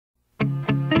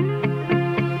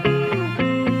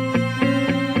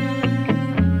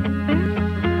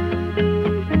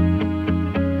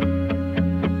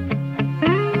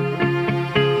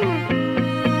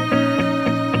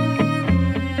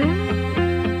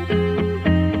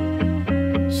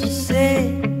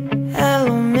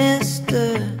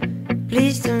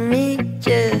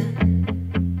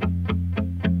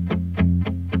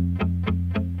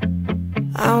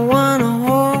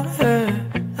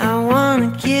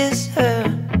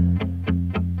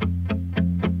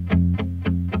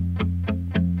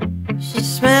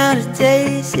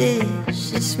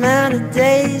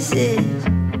daisies.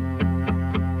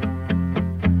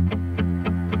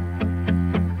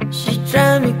 She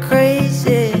drive me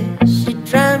crazy, she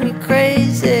drive me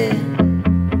crazy.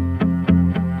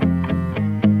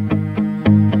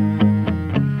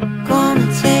 Gonna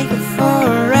take her for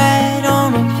a ride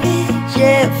on a PJ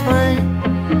plane.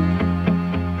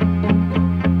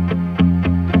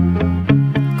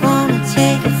 Gonna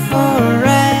take her for a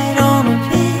ride on a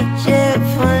PJ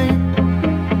plane.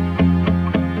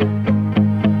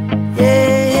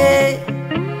 Yeah, yeah,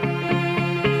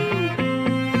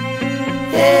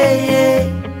 yeah, yeah.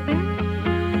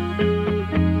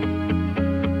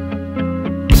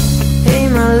 Hey,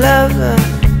 my lover,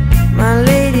 my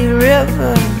lady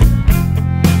river.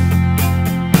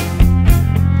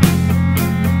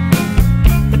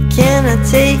 Can I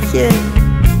take you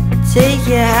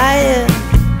higher?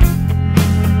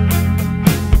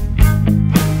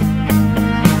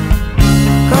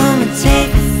 Gonna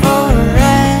take you for a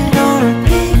ride on a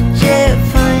PJ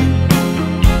plane.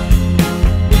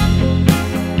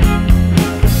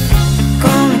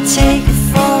 Gonna take you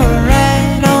for a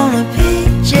ride on a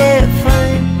PJ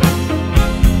plane.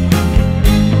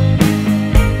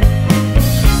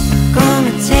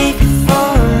 Gonna take you for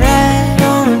a ride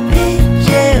on a PJ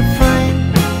plane.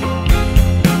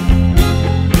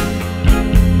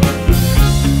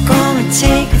 Gonna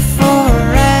take you for a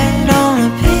ride on a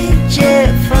PJ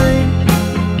plane.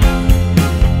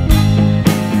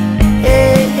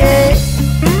 Yeah, yeah,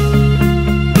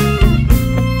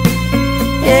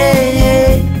 yeah, yeah,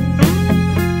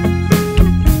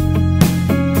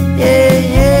 yeah,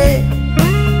 yeah,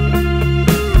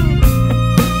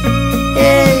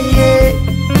 yeah, yeah.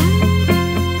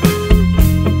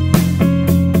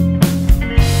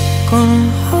 Gonna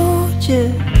hold you,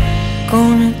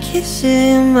 gonna kiss you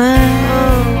in my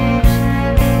arms.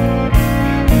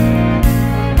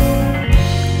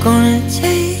 Gonna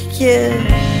take you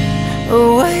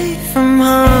away